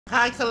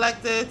Hi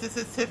collective, this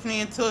is Tiffany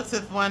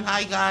Intuitive One.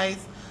 Hi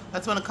guys. I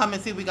just want to come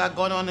and see what we got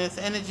going on in this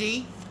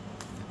energy.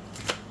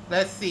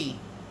 Let's see.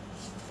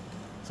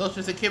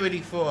 Social Security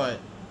fraud.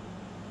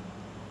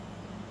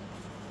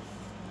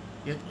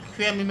 Your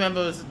family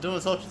members doing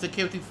Social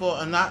Security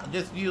fraud, and not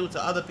just you,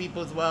 to other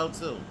people as well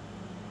too.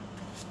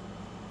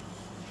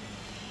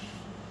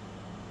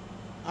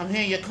 I'm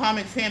hearing your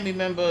karmic family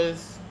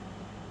members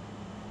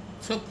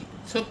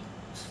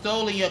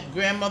stolen your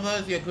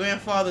grandmother's, your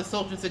grandfather's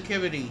Social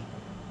Security.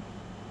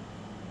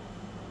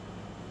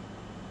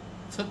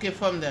 Took it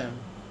from them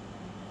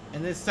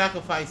and then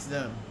sacrificed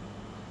them.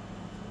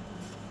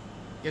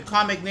 Your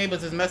karmic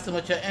neighbors is messing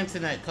with your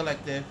internet,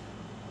 collective.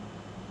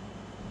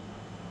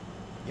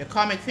 Your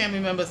karmic family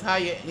members, how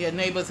your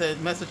neighbors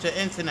mess with your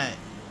internet.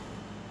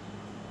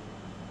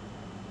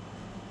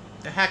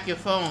 They hack your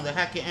phone, they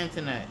hack your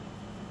internet.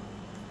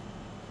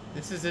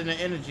 This is in the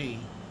energy.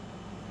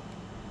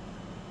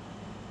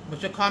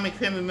 But your karmic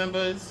family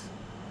members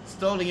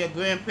stolen your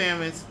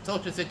grandparents'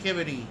 Social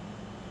Security.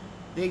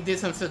 They did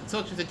some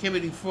Social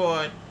Security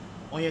fraud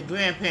on your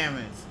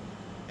grandparents.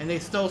 And they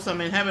stole some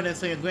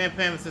inheritance on your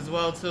grandparents as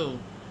well too.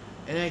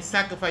 And they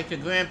sacrificed your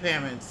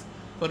grandparents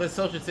for the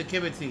Social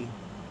Security.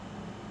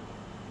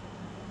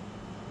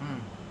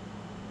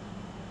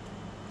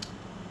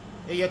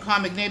 And your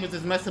karmic neighbors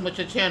is messing with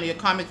your channel. Your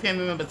karmic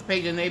family members pay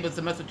your neighbors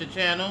to mess with your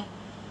channel.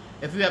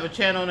 If you have a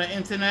channel on the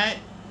internet,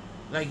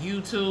 like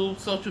YouTube,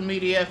 social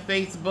media,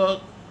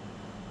 Facebook,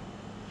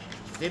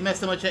 they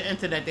messing with your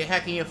internet. They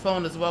hacking your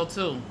phone as well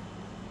too.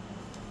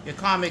 Your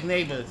karmic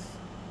neighbors.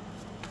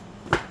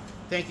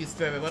 Thank you,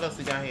 Spirit. What else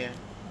we got here?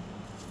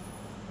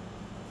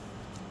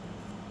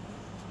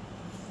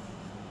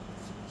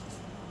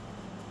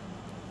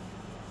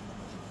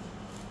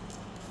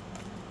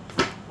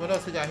 What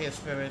else we got here,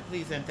 Spirit?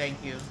 Please and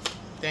thank you.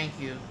 Thank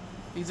you.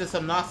 These are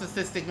some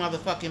narcissistic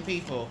motherfucking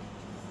people.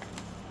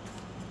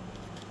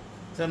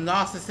 Some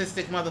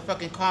narcissistic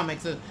motherfucking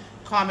karmics.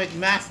 Karmic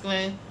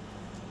masculine.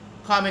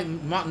 Karmic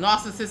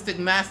narcissistic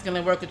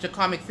masculine work with your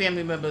karmic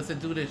family members to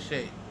do this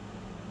shit.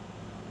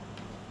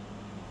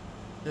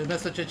 To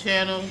mess with your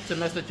channel, to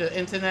mess with your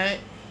internet,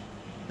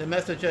 to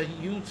mess with your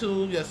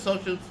YouTube,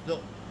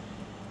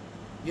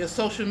 your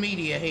social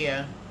media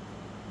here.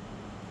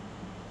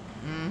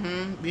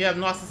 We have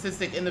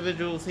narcissistic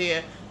individuals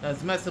here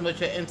that's messing with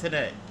your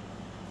internet.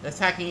 That's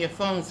hacking your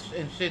phones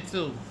and shit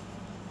too.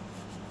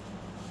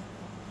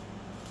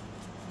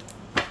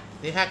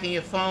 They're hacking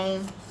your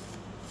phone.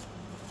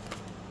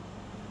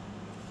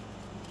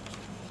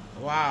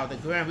 Wow, the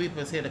Grand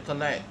Reaper's here to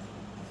collect.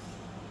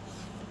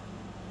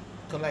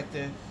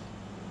 Collective.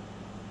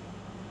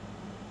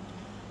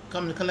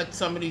 Come to collect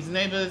some of these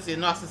neighbors, your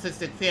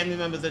narcissistic family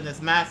members, and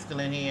this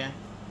masculine here.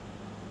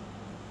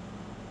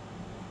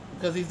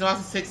 Because these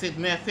narcissistic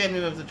family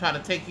members are trying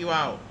to take you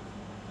out.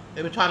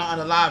 They were trying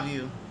to unalive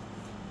you.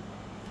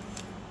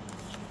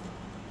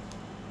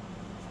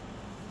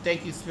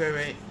 Thank you,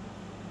 Spirit.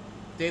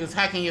 They was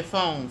hacking your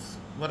phones,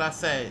 what I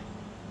said.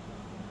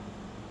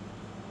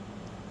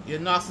 Your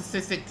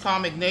narcissistic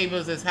karmic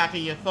neighbors is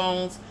hacking your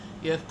phones.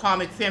 Your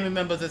karmic family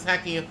members is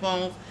hacking your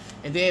phones.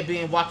 And they're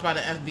being watched by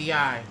the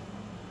FBI.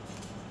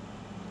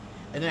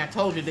 And then I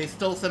told you they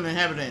stole some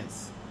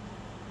inheritance.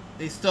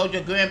 They stole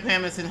your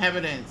grandparents'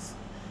 inheritance.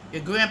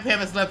 Your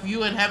grandparents left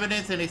you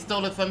inheritance and they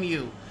stole it from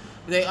you.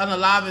 They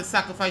unalive and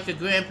sacrificed your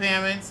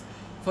grandparents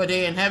for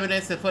their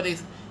inheritance, and for they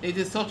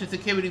did Social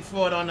Security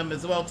fraud on them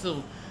as well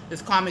too.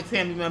 This karmic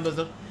family members,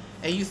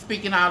 and you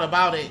speaking out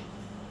about it.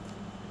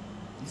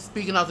 You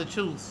speaking out the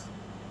truth.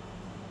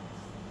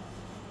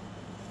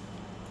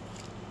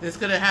 This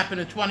could have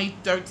happened in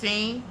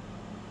 2013.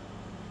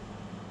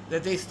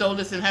 That they stole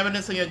this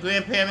inheritance on your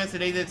grandparents,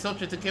 and they did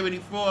Social Security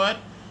fraud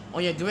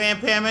on your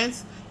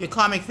grandparents, your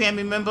karmic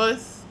family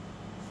members.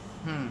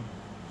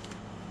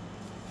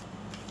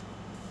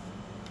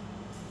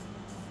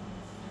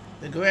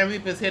 The Grand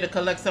Reaper's here to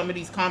collect some of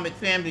these karmic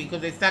family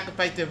because they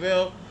sacrificed their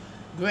real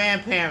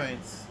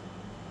grandparents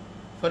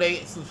for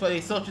their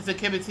Social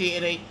Security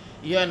and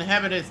your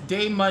inheritance,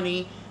 their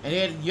money,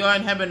 and your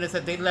inheritance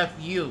that they left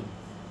you.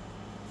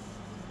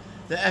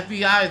 The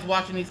FBI is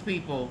watching these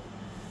people.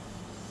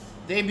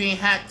 They being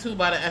hacked too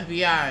by the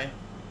FBI.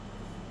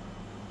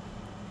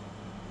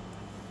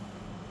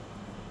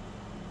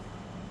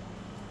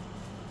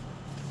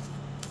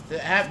 The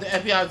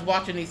FBI is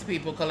watching these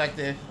people,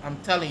 collective. I'm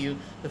telling you,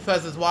 the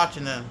feds is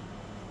watching them.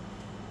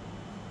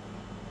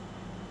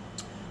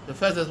 The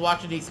feds is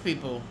watching these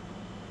people.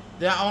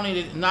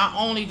 Not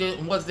only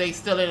was they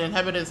stealing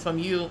inheritance from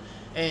you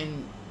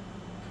and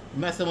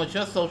messing with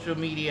your social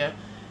media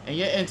and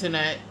your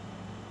internet,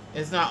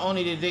 it's not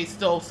only that they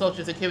stole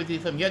Social Security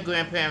from your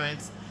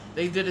grandparents,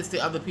 they did this to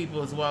other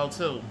people as well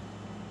too.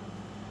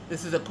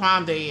 This is a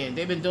crime they in.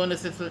 They've been doing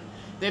this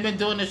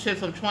shit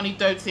from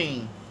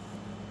 2013.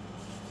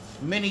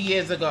 Many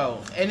years ago.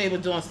 And they were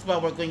doing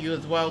spell work on you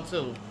as well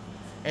too.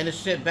 And the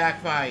shit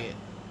backfired.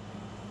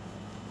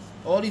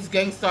 All these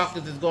gang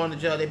stalkers is going to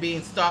jail. They're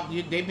being stalked.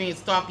 You being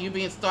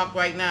stalked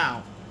right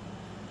now.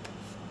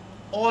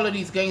 All of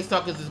these gang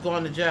stalkers is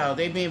going to jail.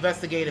 They be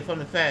investigated from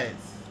the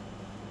feds.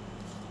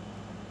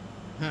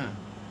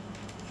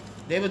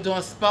 They were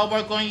doing spell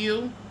work on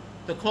you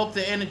to cloak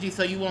the energy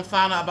so you won't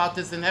find out about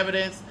this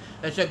inheritance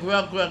that your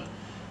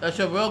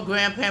real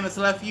grandparents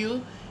left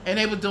you. And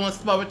they were doing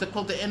spell work to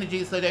cloak the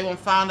energy so they won't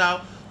find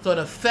out, so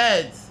the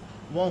feds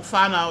won't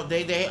find out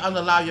they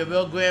unallow your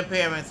real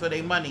grandparents for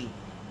their money.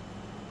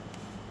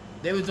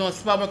 They were doing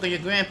spell work on your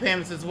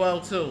grandparents as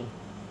well too.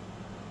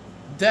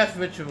 Death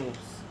rituals.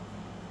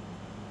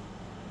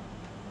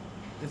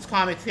 It's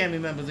karmic family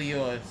members of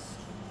yours.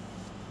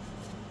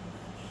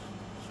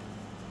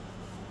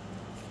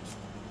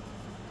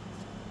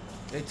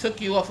 They took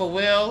you off a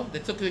will. They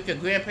took you off your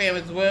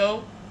grandparents'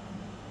 will.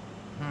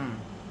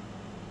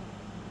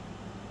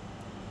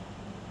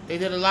 They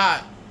did a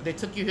lot. They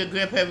took you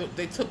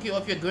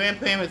off your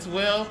grandparents'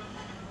 will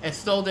and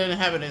stole their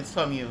inheritance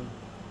from you.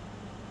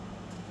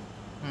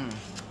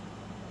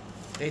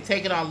 They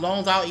taking out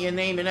loans out in your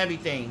name and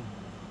everything.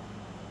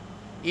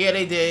 Yeah,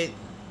 they did.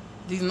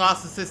 These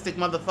narcissistic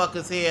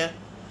motherfuckers here.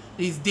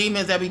 These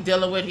demons that we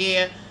dealing with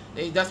here.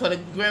 That's why the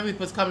Grand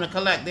Reapers coming to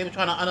collect. They were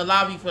trying to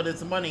unallow you for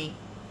this money.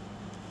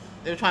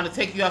 They were trying to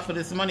take you out for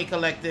this money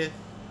collective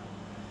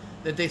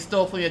that they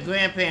stole from your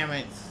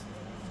grandparents.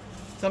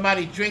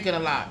 Somebody drinking a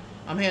lot.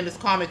 I'm hearing this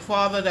karmic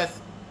father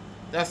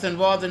that's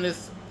involved in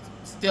this,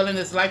 stealing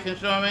this life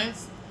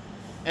insurance.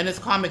 And this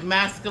karmic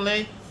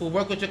masculine who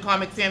work with your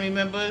karmic family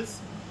members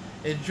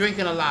is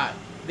drinking a lot.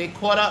 They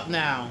caught up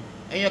now.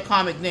 And your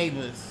karmic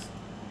neighbors.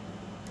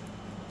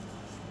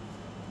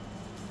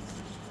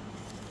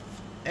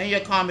 And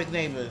your karmic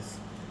neighbors.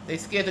 They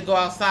scared to go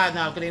outside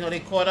now because they know they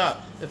caught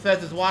up. The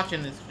feds is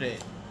watching this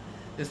shit.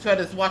 The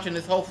feds is watching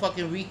this whole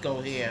fucking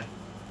Rico here.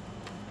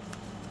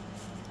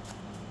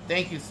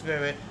 Thank you,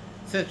 Spirit.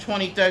 Since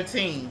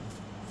 2013.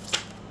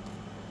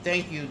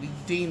 Thank you, these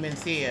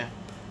demons here.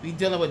 We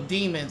dealing with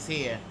demons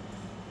here.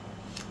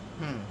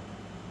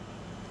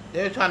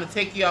 They're trying to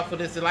take you out for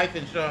this life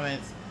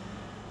insurance,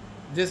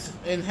 this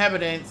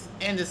inheritance,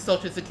 and this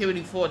social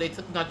security for. They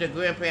took out your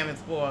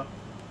grandparents for.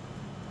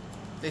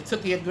 They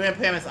took your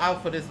grandparents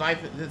out for this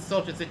this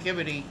social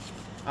security.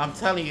 I'm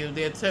telling you,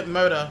 they attempt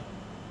murder.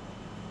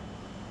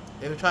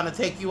 They were trying to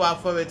take you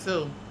out for it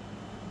too.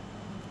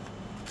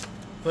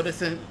 For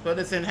this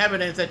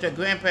inheritance that your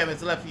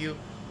grandparents left you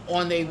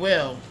on their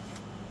will.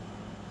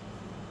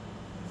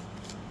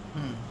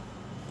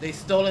 They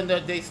stolen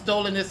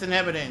this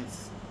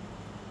inheritance.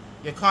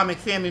 Your karmic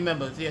family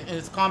members, and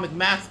it's karmic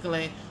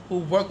masculine who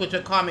work with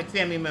your karmic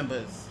family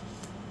members.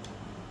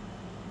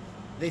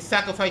 They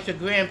sacrifice your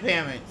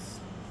grandparents.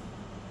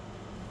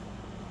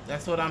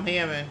 That's what I'm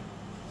hearing.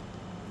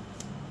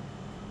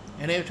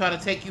 And they were trying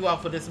to take you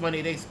out for this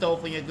money they stole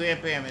from your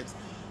grandparents,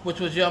 which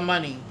was your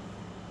money.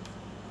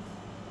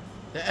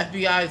 The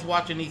FBI is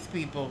watching these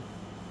people.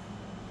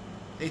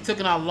 They took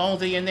out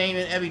loans in your name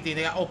and everything.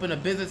 They got opened a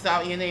business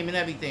out in your name and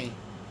everything.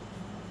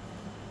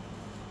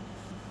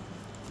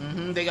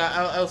 They got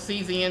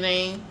LLCs in your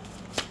name.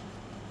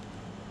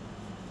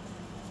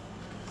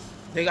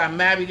 They got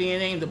married in your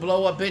name. The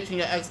blow-up bitch and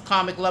your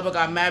ex-karmic lover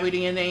got married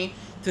in your name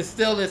to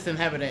steal this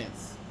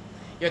inheritance.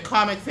 Your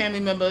karmic family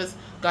members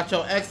got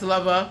your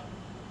ex-lover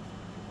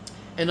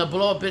and the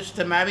blow-up bitch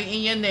to marry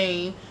in your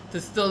name to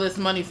steal this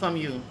money from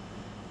you.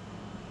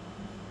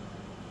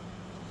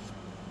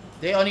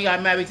 They only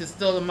got married to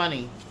steal the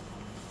money.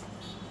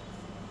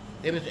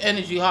 They was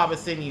energy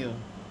harvesting you.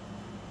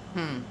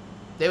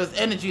 They was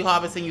energy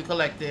harvesting you,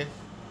 collective.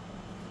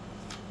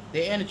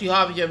 They energy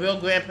harvest your real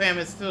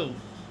grandparents too.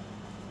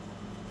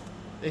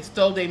 They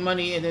stole their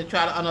money and then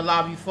try to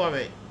unallow you for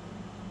it.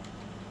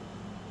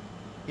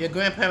 Your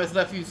grandparents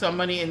left you some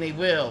money in their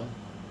will.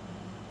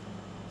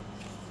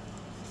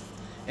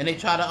 And they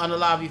try to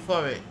unallow you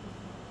for it.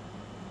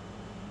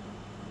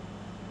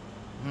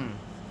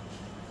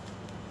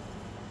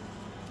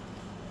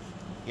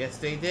 Yes,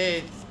 they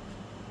did.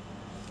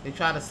 They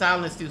tried to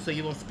silence you so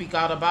you won't speak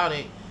out about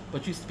it,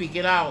 but you speak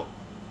it out.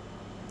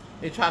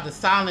 They tried to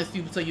silence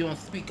you so you won't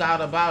speak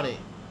out about it.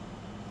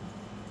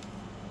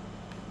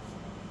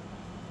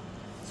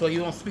 So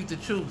you won't speak the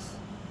truth.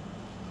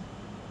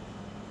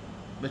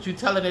 But you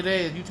telling it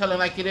is. You telling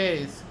like it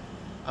is.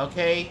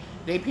 Okay?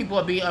 They people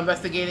are being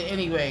investigated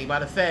anyway by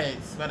the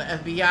feds, by the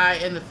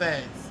FBI and the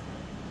feds.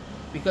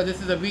 Because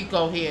this is a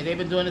RICO here. They've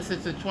been doing this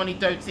since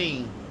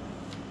 2013.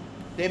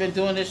 They've been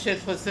doing this shit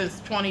since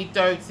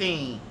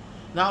 2013.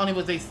 Not only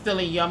was they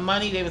stealing your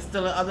money, they were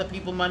stealing other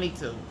people's money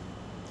too.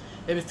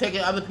 They was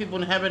taking other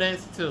people's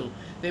inheritance too.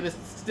 They was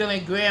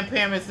stealing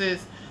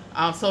grandparents'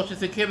 social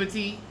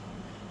security.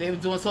 They were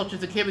doing social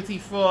security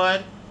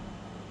fraud,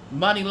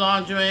 money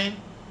laundering.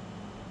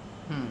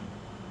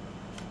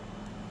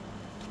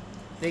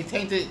 They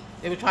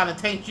were trying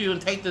to taint you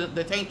and taint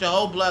your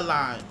whole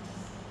bloodline.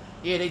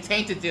 Yeah, they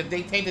tainted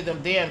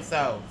them damn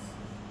selves.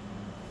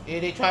 Yeah,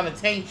 they trying to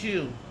taint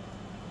you.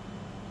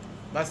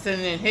 By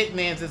sending in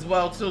hitmans as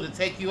well too to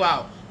take you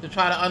out, to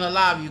try to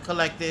unalive you,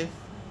 collective.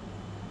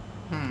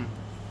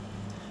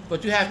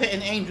 But you have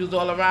hidden angels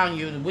all around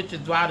you, the witches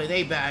drive to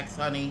their backs,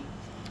 honey.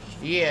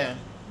 Yeah.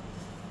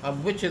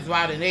 of witches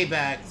riding their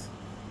backs.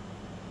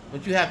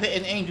 But you have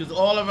hidden angels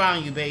all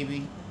around you,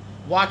 baby.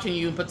 Watching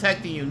you and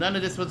protecting you. None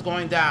of this was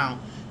going down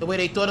the way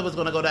they thought it was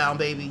going to go down,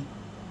 baby.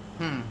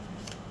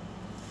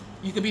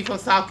 You could be from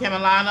South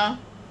Carolina.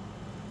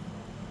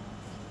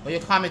 Or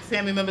your karmic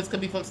family members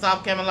could be from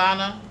South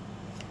Carolina.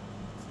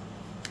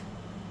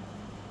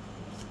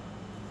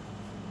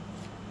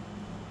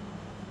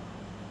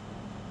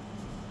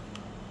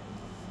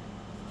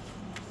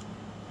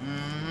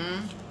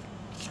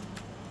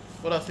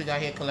 What else we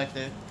got here,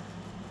 collective?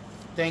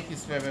 Thank you,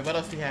 Spirit. What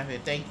else we have here?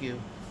 Thank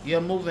you.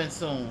 You're moving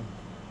soon.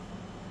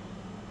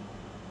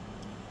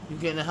 You're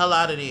getting the hell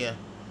out of there.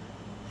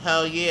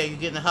 Hell yeah, you're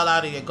getting the hell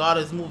out of there. God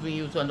is moving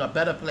you to a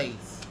better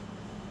place.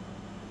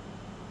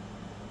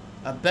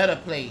 A better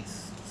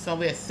place.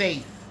 Somewhere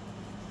safe.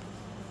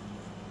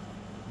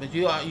 But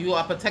you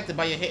are protected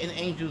by your hidden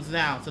angels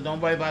now, so don't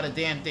worry about a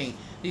damn thing.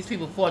 These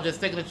people forge a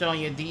signature on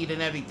your deed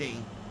and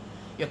everything.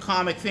 Your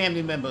karmic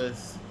family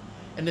members.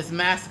 And this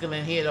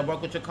masculine here that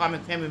work with your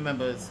karmic family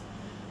members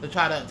to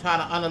try to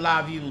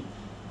unalive you,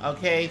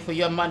 okay, for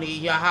your money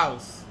in your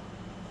house.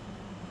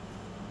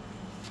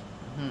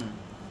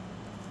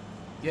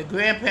 Your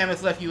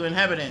grandparents left you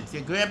inheritance.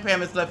 Your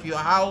grandparents left you a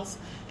house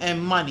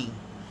and money.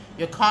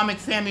 Your karmic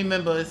family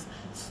members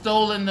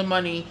stolen the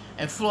money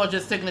and forged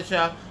your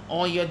signature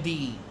on your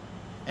deed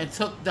and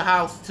took the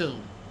house too.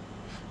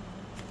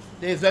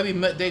 They're very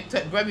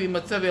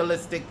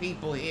materialistic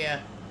people here.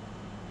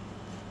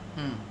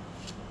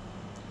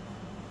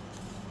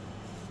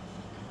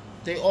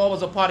 They all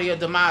was a part of your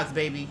demise,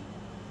 baby.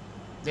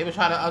 They were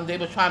trying to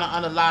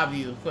unalive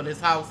you for this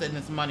house and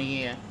this money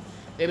here.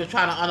 They were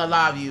trying to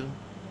unalive you.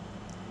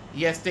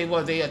 Yes, they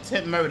was. They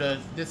attempt murder.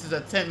 This is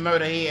attempt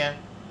murder here,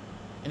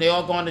 and they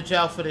all going to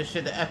jail for this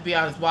shit. The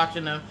FBI is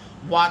watching them.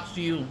 Watch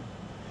you.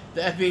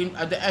 The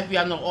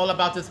FBI know all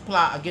about this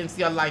plot against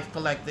your life,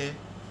 collective.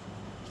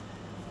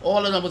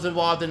 All of them was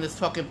involved in this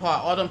fucking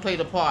part. All of them played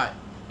a part.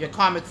 Your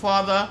karmic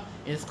father,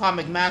 his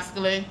karmic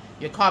masculine,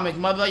 your karmic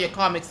mother, your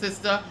karmic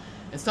sister,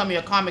 and some of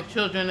your karmic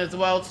children as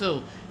well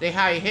too. They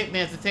hire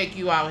hitmen to take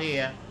you out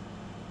here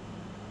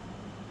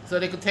so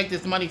they could take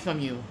this money from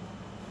you.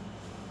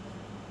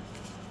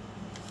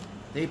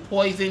 They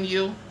poison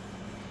you.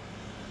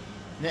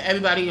 Now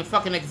everybody in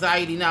fucking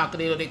anxiety now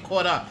because they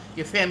caught up.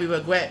 Your family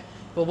regret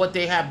for what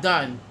they have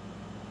done.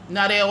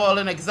 Now they're all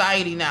in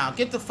anxiety now.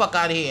 Get the fuck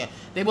out of here.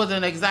 They wasn't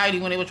in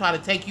anxiety when they were trying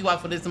to take you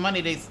out for this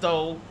money they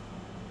stole.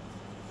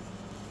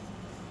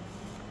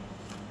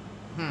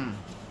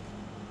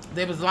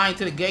 They was lying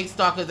to the gay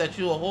stalkers that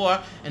you a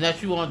whore and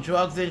that you on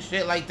drugs and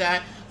shit like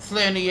that.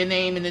 Slander your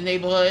name in the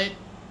neighborhood.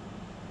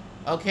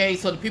 Okay,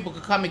 so the people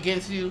could come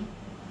against you.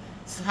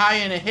 It's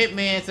hiring a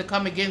hitman to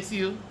come against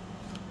you.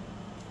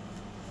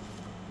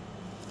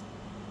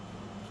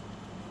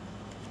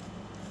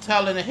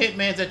 Telling the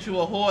hitman that you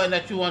a whore and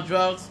that you on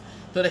drugs.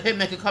 So the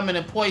hitman could come in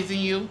and poison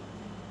you.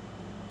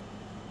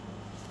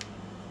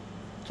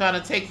 Trying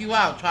to take you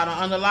out. Trying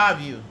to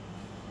unalive you.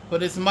 For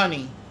this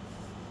money.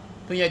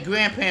 For your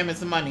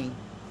grandparents' money,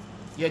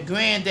 your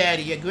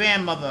granddaddy, your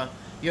grandmother,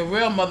 your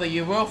real mother,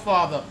 your real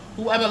father,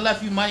 whoever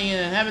left you money in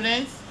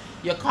inheritance,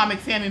 your karmic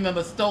family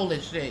member stole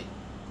this shit.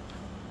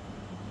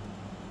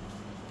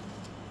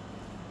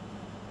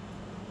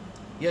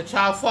 Your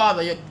child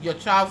father, your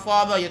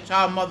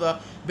child mother,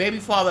 baby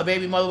father,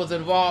 baby mother was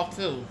involved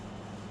too.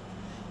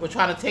 We're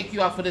trying to take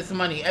you out for this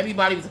money.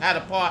 Everybody was had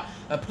a part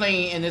of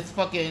playing in this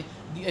fucking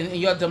in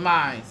your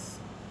demise.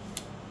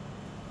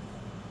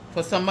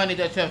 For some money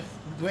that your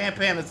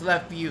grandparents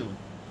left you.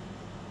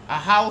 A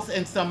house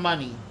and some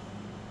money.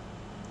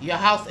 Your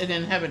house and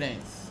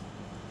inheritance.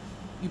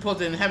 You're supposed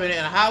to inherit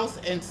a house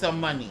and some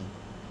money.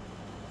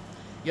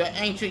 Your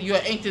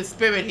ancient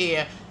spirit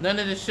here. None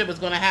of this shit was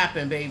gonna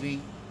happen,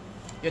 baby.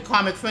 Your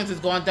karmic friends is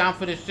going down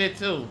for this shit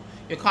too.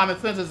 Your karmic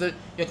friends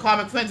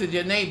is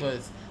your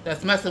neighbors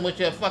that's messing with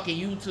your fucking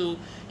YouTube,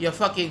 your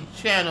fucking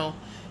channel,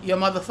 your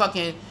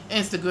motherfucking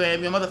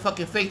Instagram, your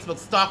motherfucking Facebook,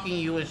 stalking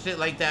you and shit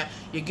like that.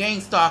 Your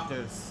gang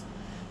stalkers.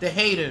 The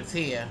haters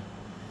here.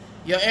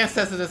 Your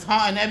ancestors is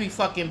haunting every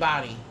fucking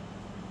body.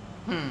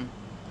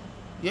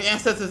 Your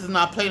ancestors is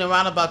not playing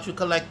around about you,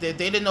 collective.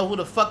 They didn't know who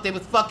the fuck they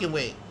was fucking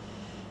with.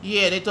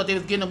 Yeah, they thought they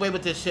was getting away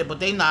with this shit, but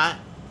they not.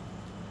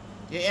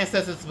 Your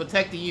ancestors is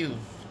protecting you.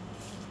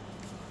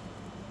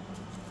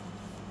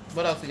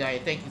 What else we got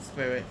here? Thank you,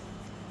 Spirit.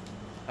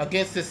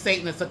 Against the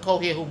Satanists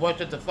occult here who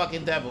worship the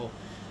fucking devil.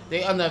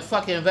 They under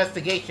fucking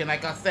investigation,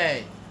 like I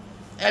said.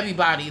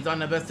 Everybody's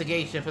on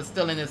investigation for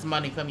stealing this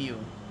money from you.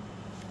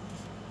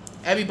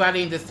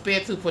 Everybody in despair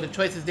too for the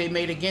choices they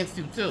made against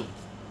you too.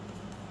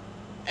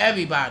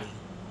 Everybody.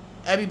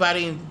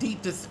 Everybody in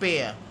deep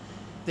despair.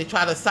 They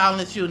try to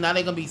silence you, now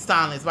they're gonna be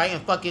silenced right in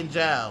fucking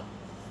jail.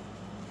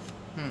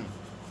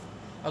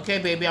 Okay,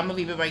 baby, I'm gonna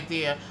leave it right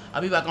there.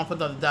 I'll be back on for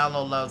another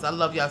download, loves. I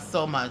love y'all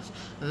so much.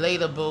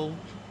 Later, boo.